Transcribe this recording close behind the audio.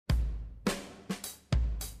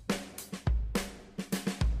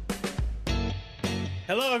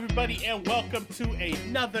Hello, everybody, and welcome to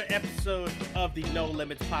another episode of the No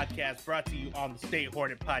Limits Podcast, brought to you on the State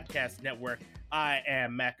Hornet Podcast Network. I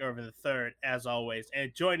am Mac Irvin III, as always,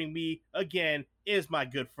 and joining me again is my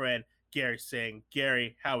good friend Gary Singh.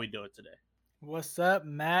 Gary, how are we doing today? What's up,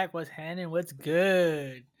 Mac? What's happening? What's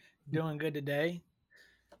good? Doing good today.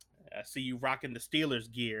 I see you rocking the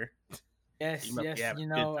Steelers gear. Yes, You must be yes.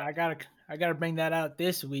 having a good time. I gotta bring that out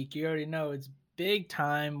this week. You already know it's big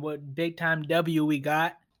time. What big time W we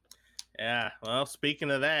got? Yeah, well, speaking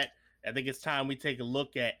of that, I think it's time we take a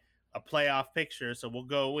look at a playoff picture. So we'll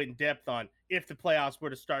go in depth on if the playoffs were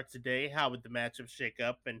to start today, how would the matchups shake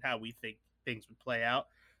up, and how we think things would play out.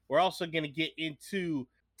 We're also going to get into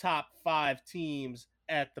top 5 teams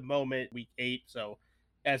at the moment, week 8. So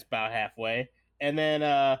that's about halfway. And then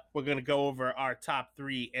we're going to go over our top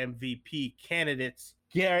 3 MVP candidates.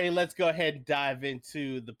 Gary, let's go ahead and dive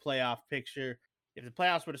into the playoff picture. If the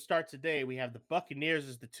playoffs were to start today, we have the Buccaneers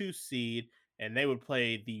as the 2 seed, and they would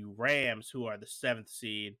play the Rams, who are the 7th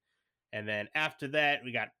seed. And then after that,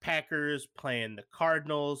 we got Packers playing the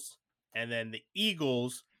Cardinals, and then the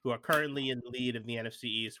Eagles, who are currently in the lead of the NFC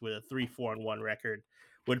East with a 3-4-1 record,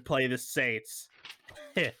 would play the Saints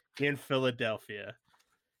in Philadelphia.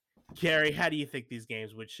 Gary, how do you think these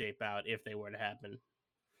games would shape out if they were to happen?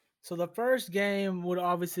 So the first game would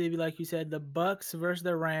obviously be, like you said, the Bucks versus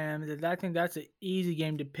the Rams. And I think that's an easy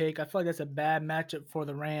game to pick. I feel like that's a bad matchup for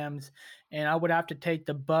the Rams, and I would have to take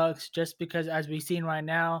the Bucks just because, as we've seen right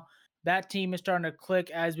now, that team is starting to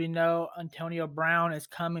click. As we know, Antonio Brown is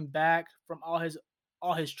coming back from all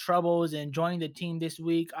his troubles and joining the team this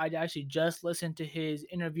week. I actually just listened to his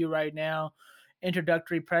interview right now,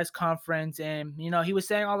 introductory press conference, and he was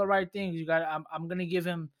saying all the right things. I'm gonna give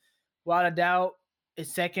him, without a doubt,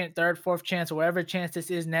 his second, third, fourth chance, or whatever chance this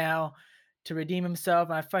is now, to redeem himself.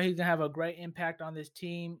 And I feel he's gonna have a great impact on this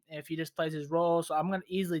team if he just plays his role. So I'm gonna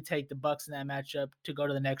easily take the Bucks in that matchup to go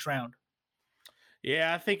to the next round.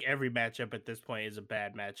 Yeah, I think every matchup at this point is a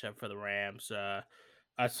bad matchup for the Rams.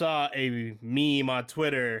 I saw a meme on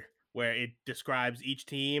Twitter where it describes each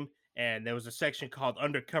team, and there was a section called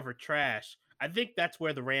Undercover Trash. I think that's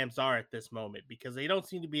where the Rams are at this moment because they don't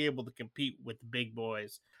seem to be able to compete with the big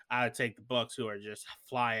boys. I would take the Bucks, who are just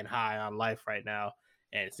flying high on life right now,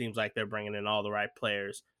 and it seems like they're bringing in all the right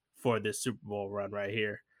players for this Super Bowl run right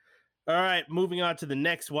here. All right, moving on to the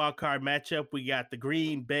next wild card matchup, we got the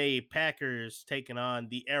Green Bay Packers taking on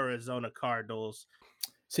the Arizona Cardinals.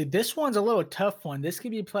 See, this one's a little tough one. This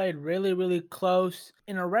could be played really, really close.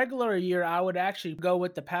 In a regular year, I would actually go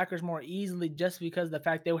with the Packers more easily just because of the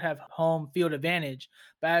fact they would have home field advantage.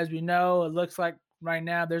 But as we know, it looks like right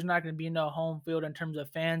now there's not going to be no home field in terms of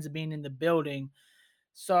fans being in the building.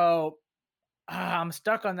 So I'm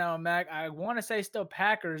stuck on that one, Mac. I want to say still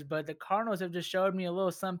Packers, but the Cardinals have just showed me a little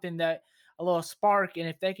something, a little spark. And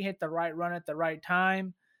if they can hit the right run at the right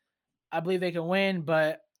time, I believe they can win.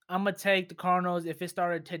 But I'm going to take the Cardinals if it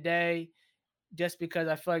started today, just because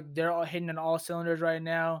I feel like they're all hitting on all cylinders right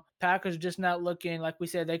now. Packers just not looking, like we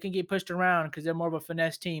said, they can get pushed around because they're more of a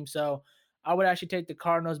finesse team. So I would actually take the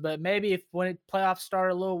Cardinals, but maybe if when playoffs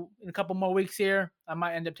start in a couple more weeks here, I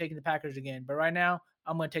might end up taking the Packers again. But right now,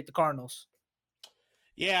 I'm going to take the Cardinals.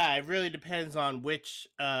 Yeah, it really depends on which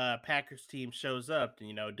Packers team shows up.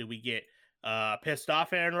 Do we get pissed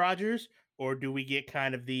off Aaron Rodgers, or do we get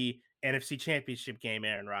kind of the NFC Championship game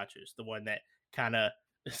Aaron Rodgers, the one that kind of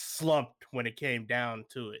slumped when it came down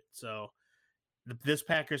to it? So this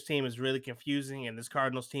Packers team is really confusing, and this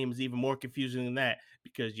Cardinals team is even more confusing than that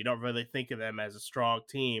because you don't really think of them as a strong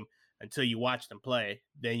team until you watch them play.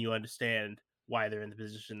 Then you understand why they're in the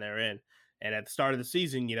position they're in. And at the start of the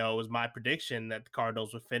season, it was my prediction that the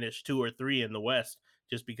Cardinals would finish 2 or 3 in the West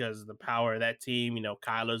just because of the power of that team.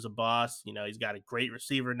 Kyler's a boss. He's got a great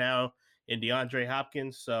receiver now in DeAndre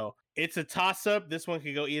Hopkins. So it's a toss-up. This one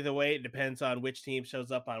could go either way. It depends on which team shows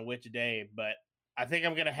up on which day. But I think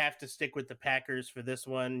I'm going to have to stick with the Packers for this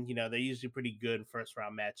one. They're usually pretty good in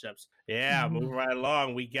first-round matchups. Yeah, moving right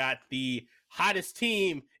along. We got the hottest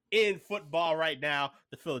team in football right now,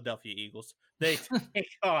 the Philadelphia Eagles. They take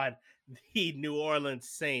on the New Orleans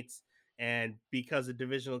Saints, and because a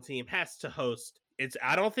divisional team has to host,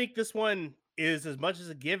 I don't think this one is as much as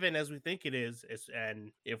a given as we think it is.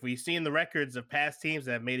 And if we've seen the records of past teams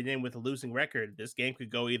that have made it in with a losing record, this game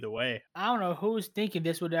could go either way. I don't know who's thinking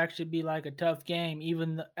this would actually be like a tough game,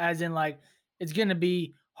 even as in like it's going to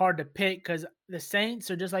be hard to pick because the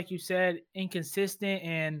Saints are, just like you said, inconsistent,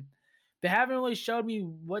 and they haven't really showed me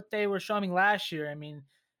what they were showing me last year. I mean,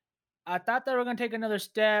 I thought they were going to take another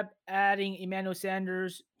step, adding Emmanuel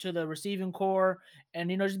Sanders to the receiving core and,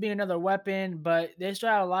 just being another weapon, but they still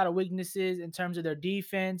have a lot of weaknesses in terms of their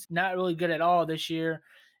defense. Not really good at all this year.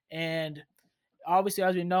 And obviously,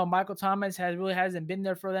 as we know, Michael Thomas hasn't been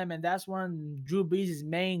there for them, and that's one of Drew Brees'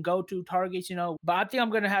 main go-to targets. But I think I'm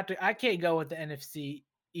gonna have to. I can't go with the NFC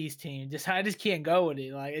East team. I just can't go with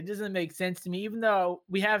it. Like, it doesn't make sense to me. Even though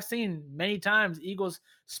we have seen many times Eagles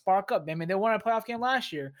spark up. I mean, they won a playoff game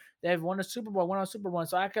last year. They've won a Super Bowl, won a Super Bowl.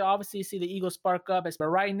 So I could obviously see the Eagles spark up. But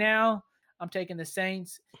right now, I'm taking the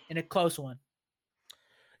Saints in a close one.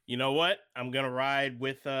 You know what? I'm gonna ride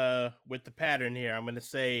with the pattern here. I'm gonna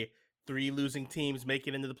say 3 losing teams make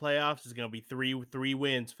it into the playoffs. It's gonna be three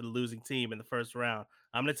wins for the losing team in the first round.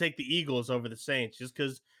 I'm gonna take the Eagles over the Saints just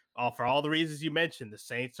because for all the reasons you mentioned. The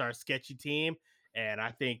Saints are a sketchy team, and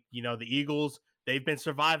I think the Eagles, they've been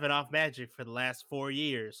surviving off magic for the last 4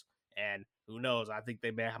 years, and who knows? I think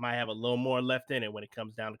they might have a little more left in it when it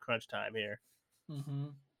comes down to crunch time here. Mm-hmm.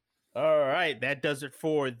 All right, that does it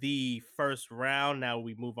for the first round. Now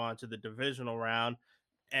we move on to the divisional round.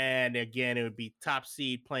 And again, it would be top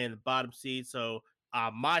seed playing the bottom seed. So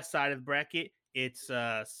on my side of the bracket, it's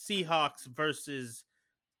Seahawks versus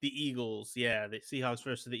the Eagles. Yeah, the Seahawks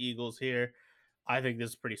versus the Eagles here. I think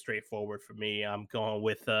this is pretty straightforward for me. I'm going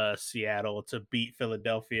with Seattle to beat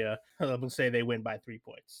Philadelphia. I'm going to say they win by 3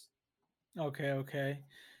 points. Okay.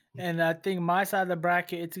 And I think my side of the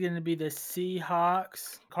bracket, it's going to be the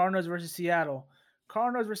Seahawks, Cardinals versus Seattle.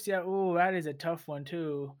 Cardinals versus Seattle. Ooh, that is a tough one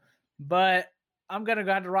too. But I'm gonna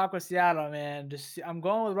have to rock with Seattle, man. I'm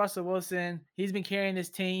going with Russell Wilson. He's been carrying this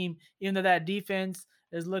team, even though that defense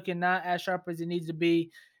is looking not as sharp as it needs to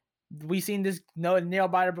be. We've seen this nail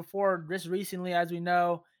biter before, just recently, as we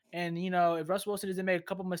know. And if Russell Wilson doesn't make a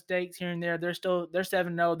couple mistakes here and there, they're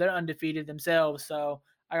 7-0. They're undefeated themselves. So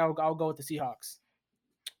I'll go with the Seahawks.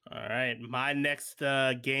 All right. My next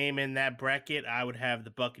game in that bracket, I would have the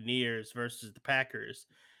Buccaneers versus the Packers.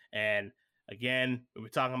 And again, we were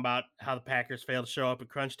talking about how the Packers failed to show up at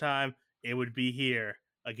crunch time. It would be here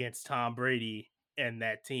against Tom Brady and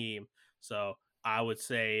that team. So I would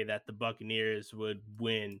say that the Buccaneers would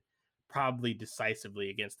win probably decisively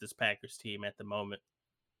against this Packers team at the moment.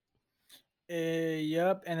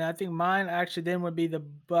 Yep, and I think mine actually then would be the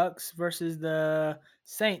Bucks versus the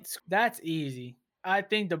Saints. That's easy. I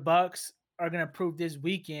think the Bucks are going to prove this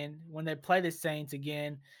weekend when they play the Saints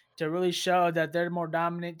again to really show that they're the more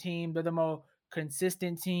dominant team, they're the more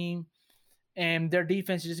consistent team, and their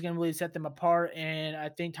defense is just going to really set them apart. And I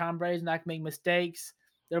think Tom Brady's not going to make mistakes.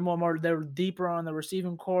 They're deeper on the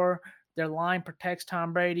receiving core. Their line protects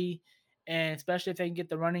Tom Brady. And especially if they can get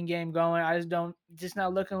the running game going, just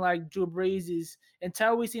not looking like Drew Brees is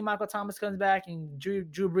until we see Michael Thomas comes back and Drew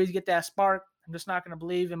Brees get that spark. I'm just not going to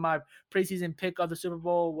believe in my preseason pick of the Super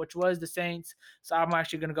Bowl, which was the Saints. So I'm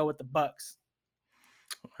actually going to go with the Bucks.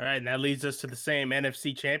 All right, and that leads us to the same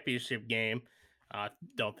NFC Championship game. I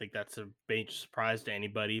don't think that's a major surprise to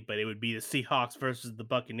anybody, but it would be the Seahawks versus the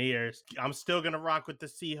Buccaneers. I'm still going to rock with the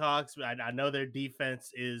Seahawks. I know their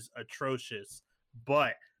defense is atrocious,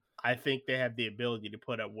 but I think they have the ability to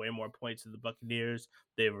put up way more points than the Buccaneers.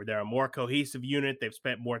 They're a more cohesive unit. They've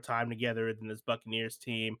spent more time together than this Buccaneers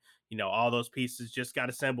team. All those pieces just got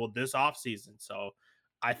assembled this offseason. So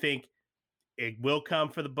I think it will come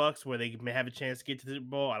for the Bucks where they may have a chance to get to the Super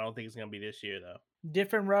Bowl. I don't think it's going to be this year, though.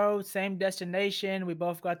 Different road, same destination. We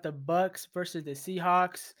both got the Bucks versus the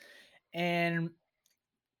Seahawks, and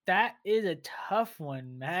that is a tough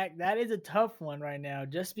one, Mac. That is a tough one right now,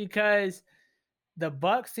 just because the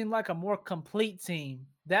Bucks seem like a more complete team.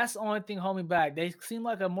 That's the only thing holding me back. They seem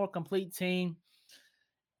like a more complete team.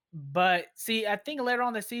 But see, I think later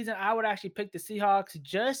on the season, I would actually pick the Seahawks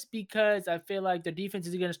just because I feel like the defense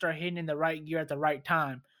is going to start hitting in the right gear at the right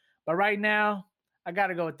time. But right now, I got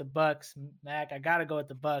to go with the Bucks, Mac. I got to go with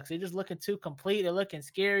the Bucks. They're just looking too complete. They're looking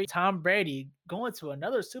scary. Tom Brady going to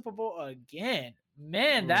another Super Bowl again.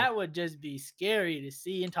 Man, that would just be scary to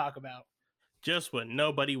see and talk about. Just what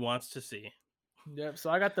nobody wants to see. Yep. So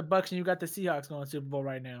I got the Bucks and you got the Seahawks going to Super Bowl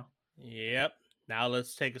right now. Yep. Now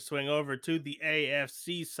let's take a swing over to the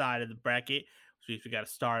AFC side of the bracket, which means we got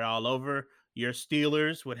to start all over. Your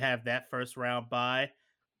Steelers would have that first round bye,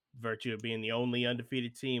 virtue of being the only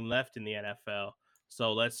undefeated team left in the NFL.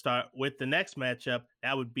 So let's start with the next matchup.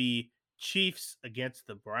 That would be Chiefs against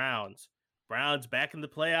the Browns. Browns back in the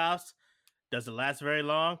playoffs. Does it last very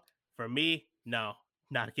long? For me, no,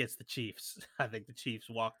 not against the Chiefs. I think the Chiefs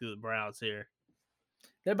walk through the Browns here.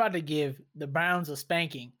 They're about to give the Browns a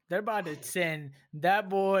spanking. They're about to send that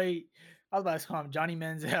boy. I was about to call him Johnny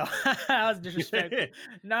Manziel. That was disrespectful.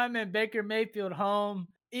 No, I meant Baker Mayfield home.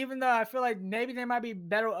 even though I feel like maybe they might be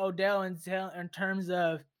better with Odell in terms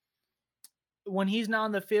of when he's not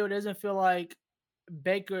on the field, it doesn't feel like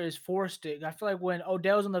Baker is forced it. I feel like when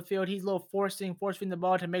Odell's on the field, he's a little forcing the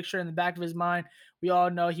ball to make sure in the back of his mind, we all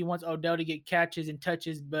know he wants Odell to get catches and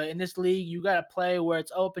touches. But in this league, you got to play where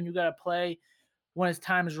it's open. You got to play when his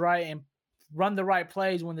time is right and run the right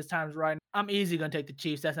plays when this time is right. I'm easily going to take the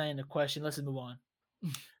Chiefs. That's not even a question. Let's move on.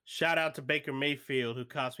 Shout out to Baker Mayfield, who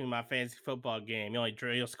cost me my fantasy football game.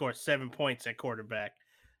 He'll score 7 points at quarterback.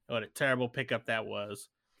 What a terrible pickup that was.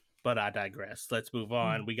 But I digress. Let's move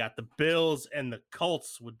on. We got the Bills and the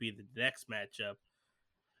Colts would be the next matchup.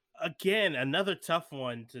 Again, another tough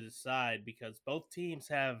one to decide because both teams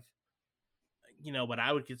have, what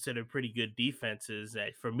I would consider pretty good defenses.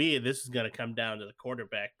 For me, this is going to come down to the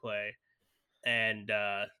quarterback play. And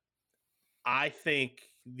I think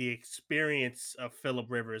the experience of Phillip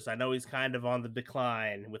Rivers, I know he's kind of on the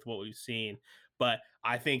decline with what we've seen, but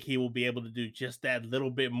I think he will be able to do just that little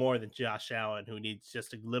bit more than Josh Allen, who needs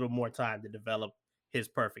just a little more time to develop his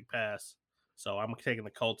perfect pass. So I'm taking the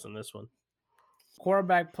Colts in this one.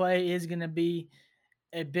 Quarterback play is going to be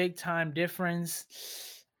a big time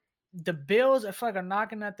difference. The Bills, I feel like, are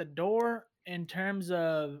knocking at the door in terms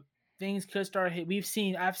of things could start hit.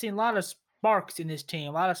 I've seen a lot of sparks in this team,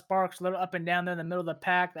 a lot of sparks, a little up and down there in the middle of the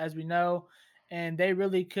pack, as we know, and they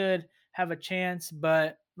really could have a chance.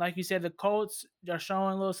 But like you said, the Colts are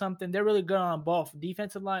showing a little something. They're really good on both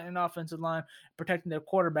defensive line and offensive line, protecting their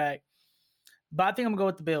quarterback. But I think I'm gonna go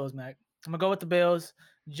with the Bills, Mac. I'm gonna go with the Bills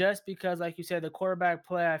just because, like you said, the quarterback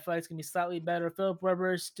play, I feel like it's gonna be slightly better. Phillip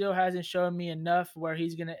Rivers still hasn't shown me enough where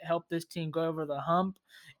he's gonna help this team go over the hump.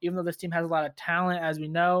 Even though this team has a lot of talent, as we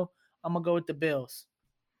know, I'm gonna go with the Bills.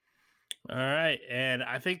 All right, and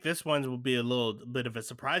I think this one will be a little bit of a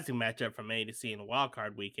surprising matchup for me to see in the wild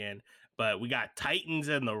card weekend. But we got Titans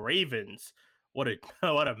and the Ravens. What a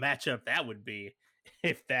what a matchup that would be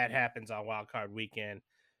if that happens on wild card weekend.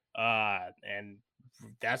 And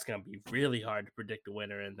that's gonna be really hard to predict the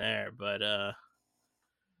winner in there. But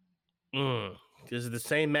this is the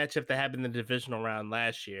same matchup that happened in the divisional round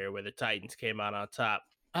last year, where the Titans came out on top.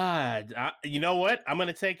 You know what? I'm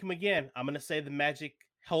gonna take him again. I'm gonna say the Magic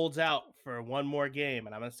holds out for one more game,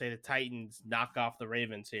 and I'm gonna say the Titans knock off the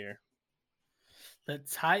Ravens here. The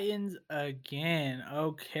Titans again.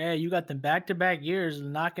 Okay, you got them back-to-back years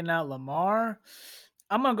knocking out Lamar.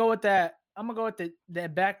 I'm gonna go with that. I'm gonna go with the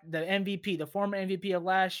MVP, the former MVP of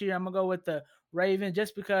last year. I'm gonna go with the Ravens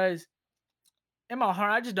just because in my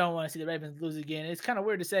heart, I just don't want to see the Ravens lose again. It's kind of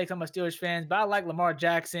weird to say because I'm a Steelers fan, but I like Lamar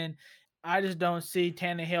Jackson. I just don't see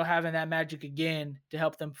Tannehill having that magic again to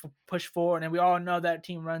help them push forward. And we all know that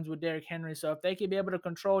team runs with Derrick Henry. So if they can be able to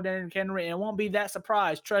control Derrick Henry, it won't be that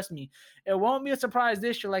surprise. Trust me, it won't be a surprise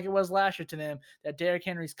this year like it was last year to them that Derrick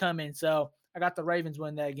Henry's coming. So I got the Ravens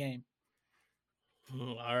win that game.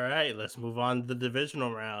 All right, let's move on to the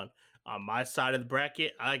divisional round. On my side of the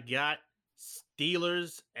bracket, I got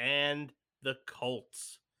Steelers and the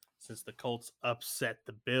Colts, since the Colts upset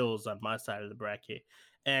the Bills on my side of the bracket.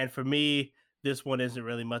 And for me, this one isn't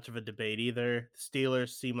really much of a debate either. The Steelers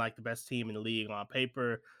seem like the best team in the league on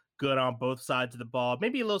paper, good on both sides of the ball,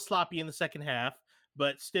 maybe a little sloppy in the second half,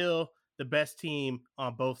 but still the best team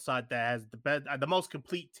on both sides that has the most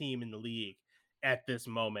complete team in the league at this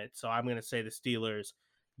moment. So I'm going to say the Steelers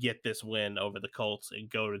get this win over the Colts and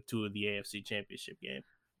go to the AFC Championship game.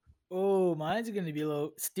 Oh, mine's going to be a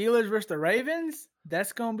little Steelers versus the Ravens.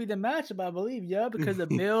 That's going to be the matchup, I believe. Yeah, because the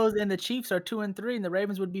Bills and the Chiefs are 2-3, and the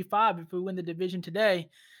Ravens would be 5 if we win the division today.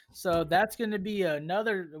 So that's going to be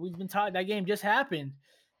another. We've been talking. That game just happened,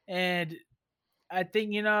 and I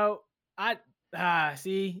think I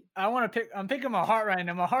see. I want to pick. I'm picking my heart right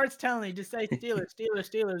now. My heart's telling me just say Steelers, Steelers,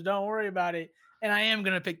 Steelers. Don't worry about it. And I am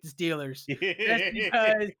going to pick the Steelers. That's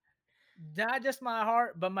because not just my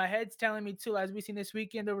heart, but my head's telling me too. As we seen this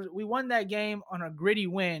weekend, we won that game on a gritty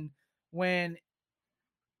win when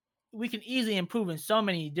we can easily improve in so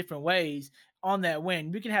many different ways on that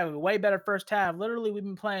win. We can have a way better first half. Literally, we've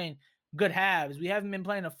been playing good halves. We haven't been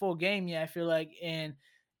playing a full game yet, I feel like, and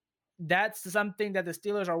that's something that the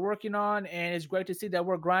Steelers are working on, and it's great to see that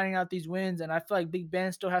we're grinding out these wins. And I feel like Big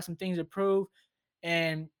Ben still has some things to prove.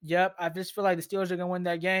 And yep, I just feel like the Steelers are gonna win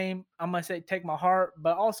that game. I'm gonna say take my heart,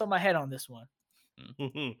 but also my head on this one.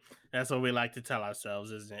 That's what we like to tell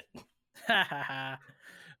ourselves, isn't it?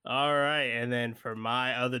 All right, and then for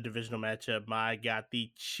my other divisional matchup, I got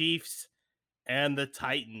the Chiefs and the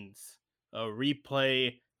Titans, a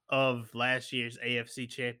replay of last year's AFC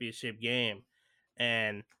Championship game,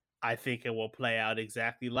 and I think it will play out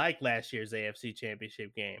exactly like last year's AFC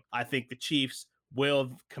Championship game. I think the Chiefs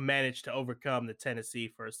will manage to overcome the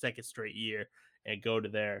Tennessee for a second straight year and go to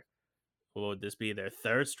their, what would this be, their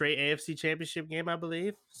third straight AFC Championship game, I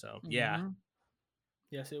believe. So yeah. Hmm.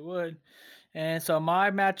 Yes, it would. And so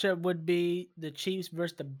my matchup would be the Chiefs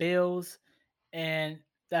versus the Bills. And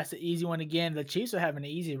that's the easy one again. The Chiefs are having an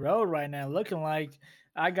easy road right now, looking like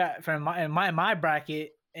I got from my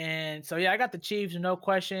bracket. And so yeah, I got the Chiefs, no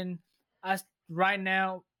question. Right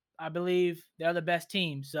now, I believe they're the best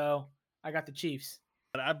team. So I got the Chiefs.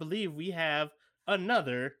 But I believe we have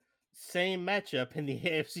another same matchup in the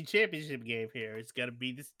AFC Championship game here. It's going to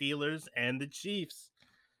be the Steelers and the Chiefs.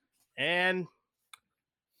 And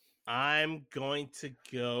I'm going to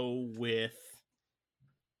go with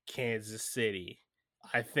Kansas City.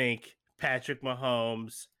 I think Patrick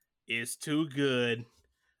Mahomes is too good.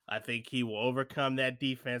 I think he will overcome that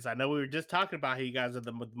defense. I know we were just talking about how you guys are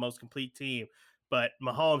the most complete team, but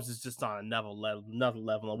Mahomes is just on another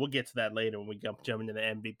level. And we'll get to that later when we jump into the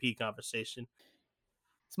MVP conversation.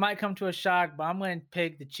 This might come to a shock, but I'm going to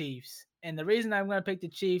pick the Chiefs. And the reason I'm going to pick the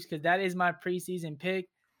Chiefs because that is my preseason pick,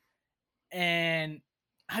 and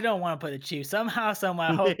I don't want to play the Chiefs. Somehow,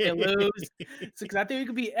 I hope they lose. Because I think it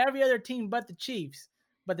could be every other team but the Chiefs.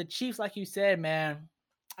 But the Chiefs, like you said, man,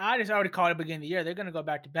 I just already called it beginning of the year. They're going to go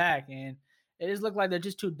back to back, and it just looked like they're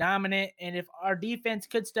just too dominant. And if our defense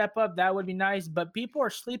could step up, that would be nice. But people are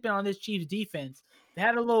sleeping on this Chiefs defense. They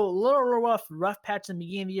had a little rough patch in the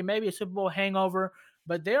beginning of the year, maybe a Super Bowl hangover,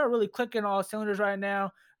 but they are really clicking all cylinders right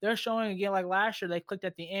now. They're showing again like last year they clicked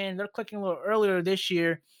at the end. They're clicking a little earlier this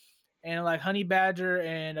year, and like Honey Badger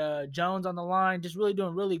and Jones on the line, just really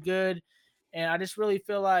doing really good. And I just really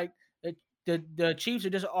feel like the Chiefs are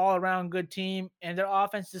just all around good team, and their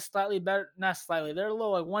offense is slightly better, not slightly. They're a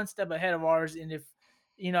little like one step ahead of ours, and if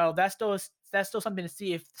that's still something to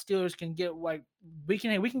see if the Steelers can get like we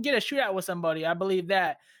can get a shootout with somebody. I believe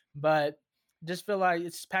that, but just feel like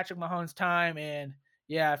it's Patrick Mahomes' time, and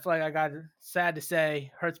yeah, I feel like I got sad to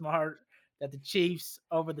say, hurts my heart that the Chiefs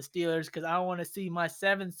over the Steelers because I want to see my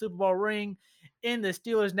 7th Super Bowl ring in the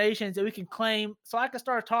Steelers nation so we can claim, so I can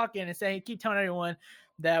start talking and saying, keep telling everyone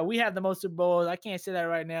that we have the most Super Bowls. I can't say that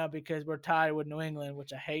right now because we're tied with New England,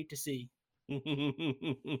 which I hate to see. All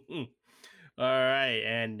right,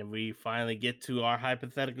 and we finally get to our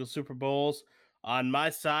hypothetical Super Bowls. On my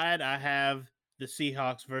side, I have the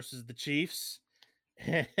Seahawks versus the Chiefs.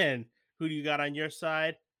 And who do you got on your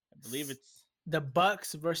side? I believe it's the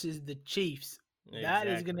Bucks versus the Chiefs. That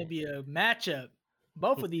is going to exactly. be a matchup.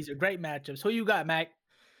 Both of these are great matchups. Who you got, Mac?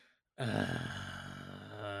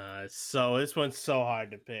 So this one's so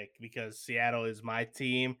hard to pick because Seattle is my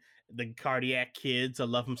team. The Cardiac Kids, I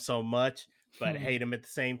love them so much, but hate them at the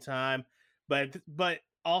same time. But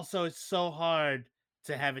also it's so hard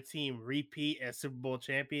to have a team repeat as Super Bowl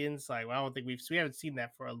champions. Like I don't think we haven't seen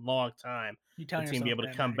that for a long time. You A telling team be yourself able to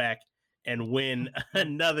that, come Mac? back and win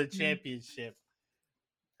another championship.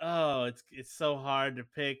 Oh, it's so hard to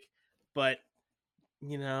pick, but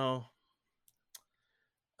you know,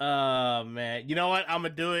 oh man, you know what? I'm gonna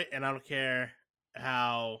do it, and I don't care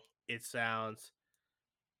how it sounds.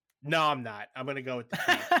 No, I'm not. I'm gonna go with the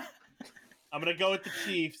Chiefs. I'm gonna go with the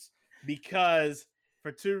Chiefs because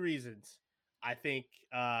for two reasons. I think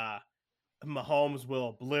Mahomes will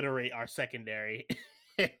obliterate our secondary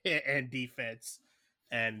and defense,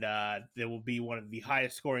 and there will be one of the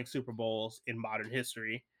highest scoring Super Bowls in modern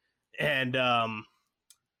history. And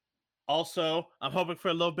also, I'm hoping for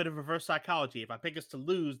a little bit of reverse psychology. If I pick us to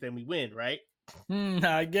lose, then we win, right?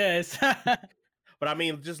 I guess. But I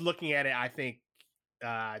mean, just looking at it, I think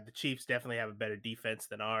the Chiefs definitely have a better defense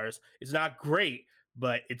than ours. It's not great,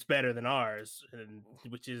 but it's better than ours,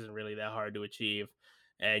 which isn't really that hard to achieve.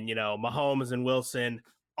 And you know, Mahomes and Wilson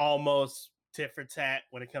almost tit for tat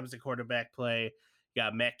when it comes to quarterback play. You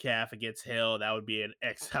got Metcalf against Hill. That would be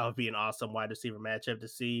an awesome wide receiver matchup to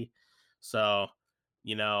see. So,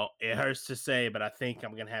 you know, it hurts to say, but I think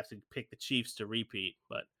I'm gonna have to pick the Chiefs to repeat.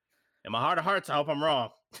 But in my heart of hearts, I hope I'm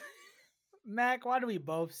wrong. Mac, why do we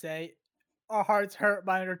both say our hearts hurt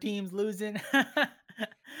by our teams losing?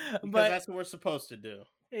 Because But that's what we're supposed to do.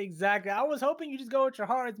 exactly. I was hoping you just go with your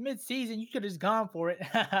heart. It's mid-season. You could have just gone for it.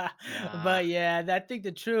 Nah. But yeah, I think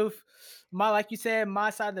the truth, like you said, my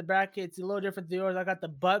side of the bracket, it's a little different than yours. I got the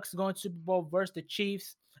Bucks going Super Bowl versus the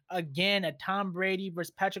Chiefs. Again, a Tom Brady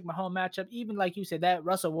versus Patrick Mahomes matchup. Even like you said, that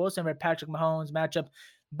Russell Wilson versus Patrick Mahomes matchup.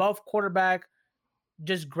 Both quarterback,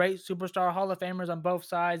 just great superstar Hall of Famers on both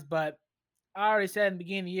sides. But I already said in the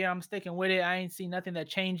beginning of the year, I'm sticking with it. I ain't seen nothing that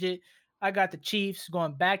changed it. I got the Chiefs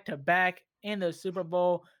going back to back in the Super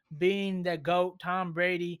Bowl, being the GOAT, Tom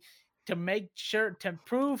Brady, to make sure to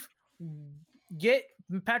prove, get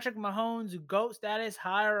Patrick Mahomes GOAT status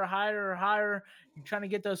higher, higher, higher. You're trying to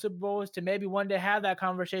get those Super Bowls to maybe one day have that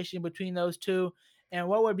conversation between those two. And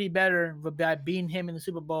what would be better by beating him in the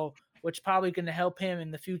Super Bowl, which probably going to help him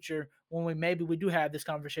in the future when we do have this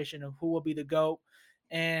conversation of who will be the GOAT.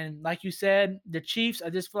 And like you said, the Chiefs, I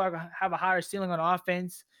just feel like I have a higher ceiling on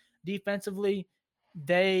offense. Defensively,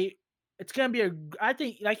 it's gonna be I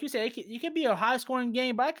think, like you said, it could be a high scoring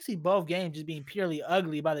game, but I can see both games just being purely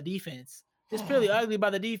ugly by the defense. Just purely ugly by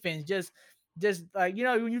the defense. Just like,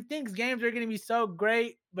 when you think games are gonna be so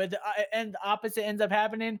great, but the opposite ends up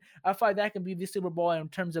happening. I feel like that can be the Super Bowl in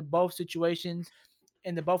terms of both situations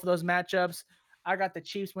in both of those matchups. I got the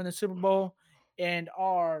Chiefs win the Super Bowl, and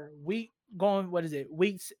our week going, what is it?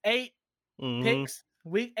 Weeks 8 Mm-hmm. picks.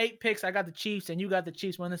 Week 8 picks. I got the Chiefs, and you got the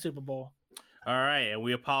Chiefs win the Super Bowl. All right, and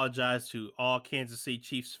we apologize to all Kansas City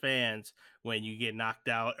Chiefs fans when you get knocked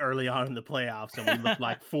out early on in the playoffs and we look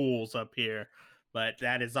like fools up here. But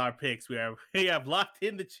that is our picks. We have locked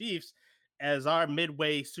in the Chiefs as our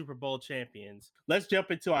midway Super Bowl champions. Let's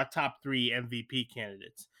jump into our top 3 MVP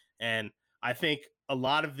candidates. And I think a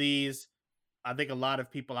lot of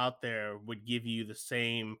people out there would give you the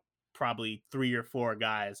same, probably 3 or 4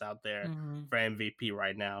 guys out there for MVP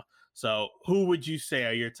right now. So who would you say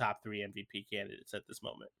are your top 3 MVP candidates at this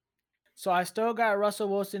moment? So I still got Russell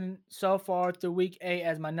Wilson so far through week 8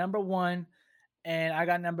 as my number 1. And I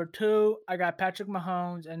got number 2, I got Patrick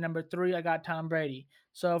Mahomes, and number 3, I got Tom Brady.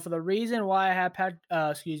 So for the reason why I have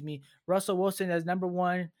Russell Wilson as number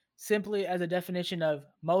 1, simply as a definition of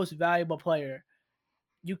most valuable player.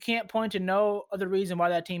 You can't point to no other reason why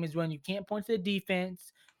that team is winning. You can't point to the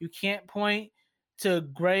defense. You can't point to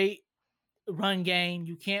great run game.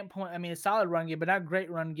 You can't point. I mean, a solid run game, but not great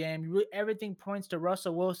run game. Everything points to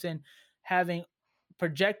Russell Wilson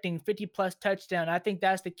projecting 50 plus touchdown. I think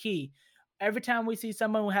that's the key. Every time we see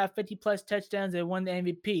someone who have 50 plus touchdowns, they won the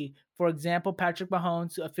MVP. For example, Patrick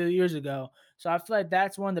Mahomes a few years ago. So I feel like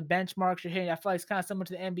that's one of the benchmarks you're hitting. I feel like it's kind of similar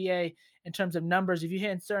to the NBA in terms of numbers. If you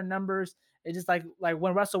hit certain numbers, it's just like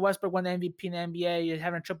when Russell Westbrook won the MVP in the NBA, you're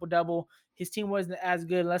having a triple double. His team wasn't as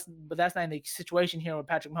good, but that's not in the situation here with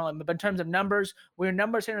Patrick Mahomes. But in terms of numbers, when your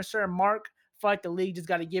numbers hit a certain mark, I feel like the league just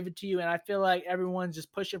got to give it to you. And I feel like everyone's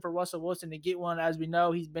just pushing for Russell Wilson to get one. As we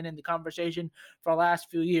know, he's been in the conversation for the last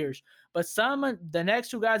few years. But the next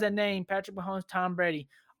 2 guys I named, Patrick Mahomes, Tom Brady,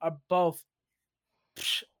 are both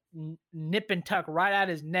nip and tuck right at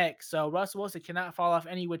his neck. So Russell Wilson cannot fall off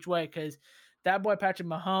any which way because that boy Patrick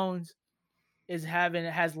Mahomes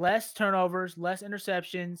has less turnovers, less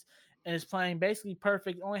interceptions, and is playing basically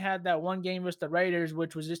perfect. Only had that one game versus the Raiders,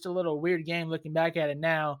 which was just a little weird game looking back at it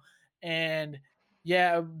now. And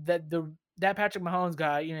yeah, that Patrick Mahomes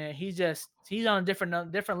guy, he's on a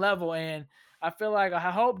different level. And I feel like I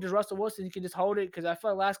hope just Russell Wilson can just hold it, because I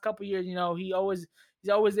feel like last couple years, he's always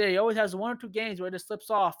there. He always has 1 or 2 games where it just slips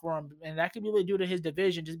off for him, and that could be really due to his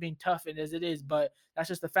division just being tough as it is. But that's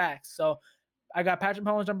just the facts. So I got Patrick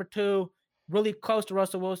Mahomes number 2, really close to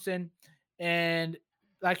Russell Wilson. And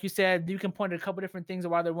like you said, you can point to a couple different things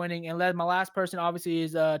of why they're winning. And my last person obviously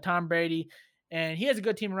is Tom Brady, and he has a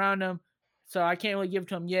good team around him, so I can't really give it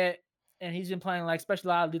to him yet. And he's been playing, like,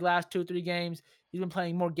 especially out of the last 2 or 3 games, he's been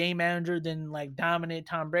playing more game manager than like dominant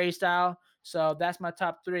Tom Brady style. So that's my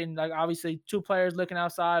top 3. And like obviously 2 players looking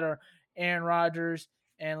outside are Aaron Rodgers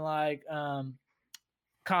and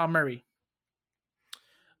Kyle Murray.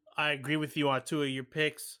 I agree with you on 2 of your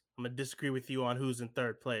picks. I'm going to disagree with you on who's in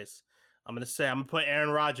 3rd place. I'm going to put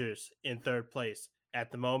Aaron Rodgers in 3rd place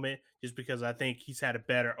at the moment, just because I think he's had a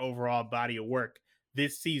better overall body of work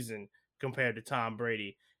this season compared to Tom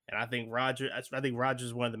Brady. And I think Rodgers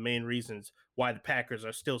is one of the main reasons why the Packers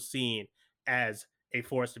are still seen as a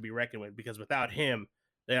force to be reckoned with, because without him,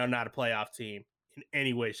 they are not a playoff team in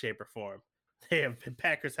any way, shape, or form.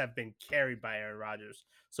 Packers have been carried by Aaron Rodgers.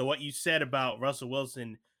 So what you said about Russell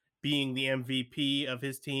Wilson being the MVP of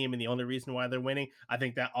his team and the only reason why they're winning, I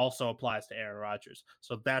think that also applies to Aaron Rodgers.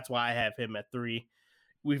 So that's why I have him at 3.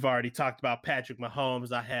 We've already talked about Patrick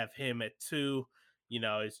Mahomes. I have him at 2.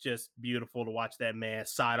 It's just beautiful to watch that man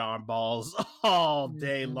sidearm balls all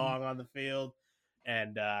day long on the field.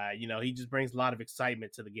 And, he just brings a lot of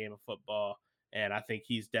excitement to the game of football. And I think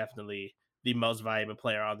he's definitely the most valuable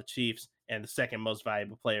player on the Chiefs and the second most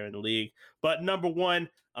valuable player in the league. But number 1,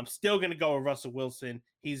 I'm still going to go with Russell Wilson.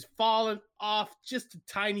 He's fallen off just a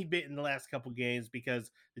tiny bit in the last couple games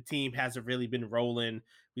because the team hasn't really been rolling.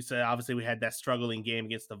 We said, obviously, we had that struggling game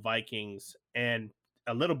against the Vikings and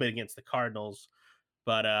a little bit against the Cardinals.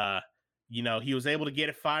 But, he was able to get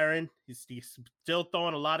it firing. He's still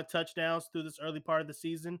throwing a lot of touchdowns through this early part of the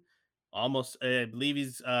season. Almost, I believe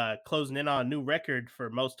he's closing in on a new record for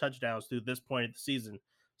most touchdowns through this point of the season.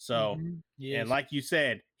 So, and Yes. like you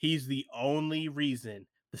said, he's the only reason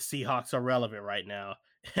the Seahawks are relevant right now.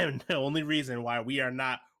 And the only reason why we are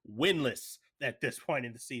not winless at this point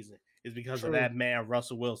in the season is because of True. that man,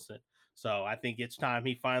 Russell Wilson. So I think it's time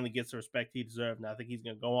he finally gets the respect he deserves. And I think he's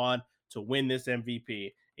going to go on to win this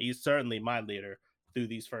MVP. He's certainly my leader through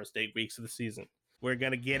these first 8 weeks of the season. We're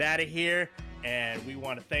going to get out of here, and we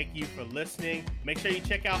want to thank you for listening. Make sure you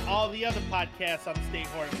check out all the other podcasts on the State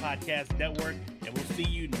Hornet Podcast Network, and we'll see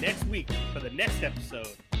you next week for the next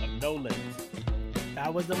episode of No Limits.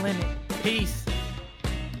 That was the limit. Peace.